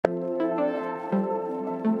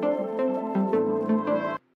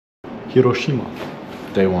Hiroshima.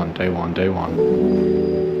 Day one, day one, day one.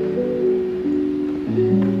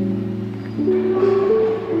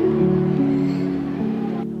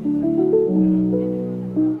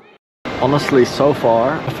 Honestly, so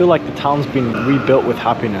far, I feel like the town's been rebuilt with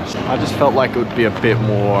happiness. I just felt like it would be a bit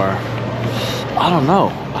more, I don't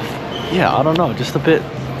know. Yeah, I don't know, just a bit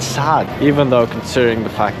sad. Even though considering the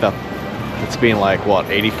fact that it's been like, what,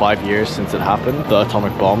 85 years since it happened, the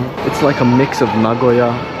atomic bomb. It's like a mix of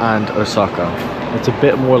Nagoya and Osaka. It's a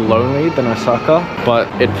bit more lonely than Osaka, but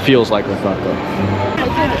it feels like Osaka.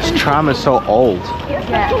 This tram is so old.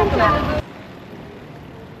 Yeah.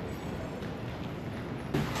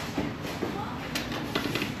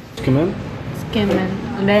 Tsukemen? Tsukemen,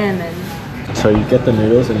 ramen. So you get the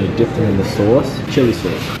noodles and you dip them in the sauce, chili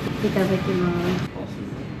sauce. Itadakimasu.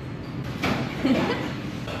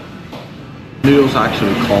 Noodles are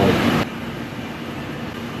actually cold.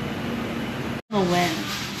 Oh, when?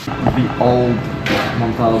 The old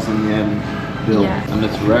 1,000 yen bill, Yeah. and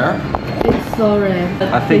it's rare. It's so rare.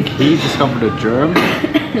 I think he discovered a germ,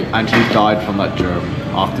 and he died from that germ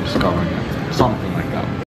after discovering it. Something like that.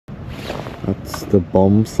 That's the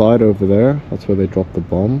bomb site over there. That's where they dropped the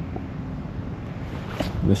bomb.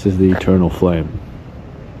 This is the eternal flame.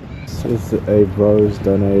 This is a rose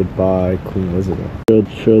donated by Queen Elizabeth.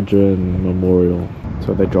 Children Memorial. That's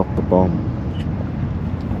where they dropped the bomb.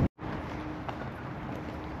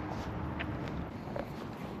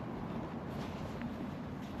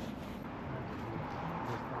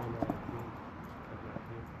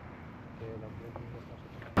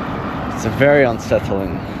 It's a very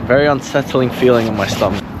unsettling feeling in my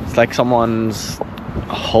stomach. It's like someone's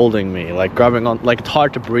holding me, like grabbing on, like it's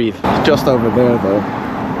hard to breathe. It's just over there though,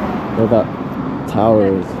 where that tower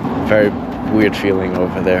is. Very weird feeling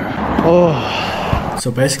over there. Oh.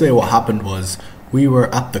 So basically what happened was we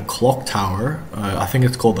were at the clock tower. I think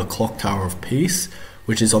it's called the Clock Tower of Peace,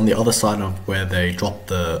 which is on the other side of where they dropped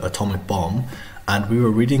the atomic bomb. And we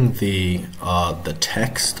were reading the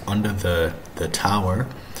text under the tower,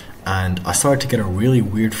 and I started to get a really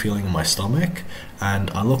weird feeling in my stomach.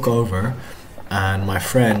 And I look over, and my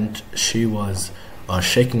friend, she was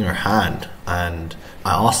shaking her hand, and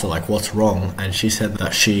I asked her like, what's wrong? And she said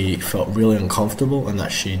that she felt really uncomfortable and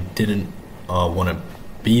that she didn't want to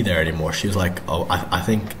be there anymore. She was like, oh, I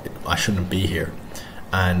think I shouldn't be here.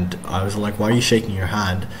 And I was like, why are you shaking your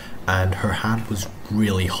hand? And her hand was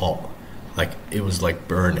really hot, like it was like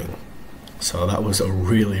burning. So that was a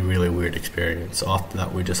really weird experience. After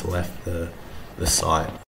that we just left the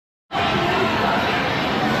site.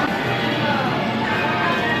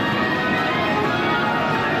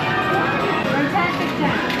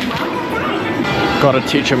 Gotta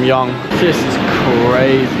teach him young. This is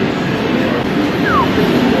crazy.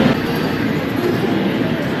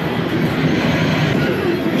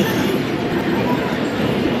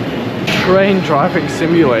 Train driving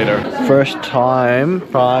simulator. First time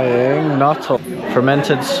trying natto,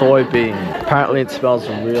 fermented soybean. Apparently it smells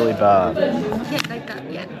really bad. Can't like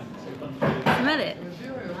that yet. Smell it.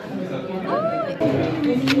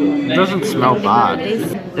 It doesn't smell bad.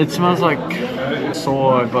 It smells like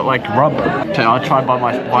soy, but like rubber. Okay, I'll try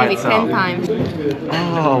by itself. 10 times.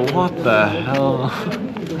 Oh, what the hell?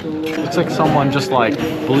 Looks like someone just like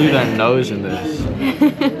blew their nose in this.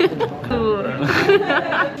 Cool.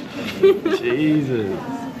 Jesus.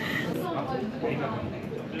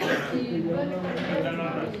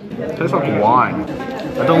 It tastes like wine.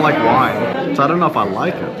 I don't like wine, so I don't know if I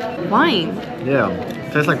like it. Wine? Yeah,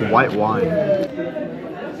 it tastes like white wine.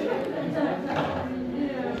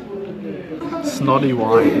 Snotty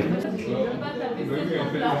wine.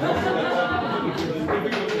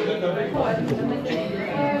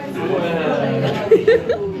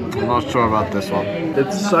 I'm not sure about this one.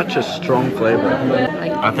 It's such a strong flavor.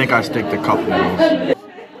 I think I stick to cup noodles.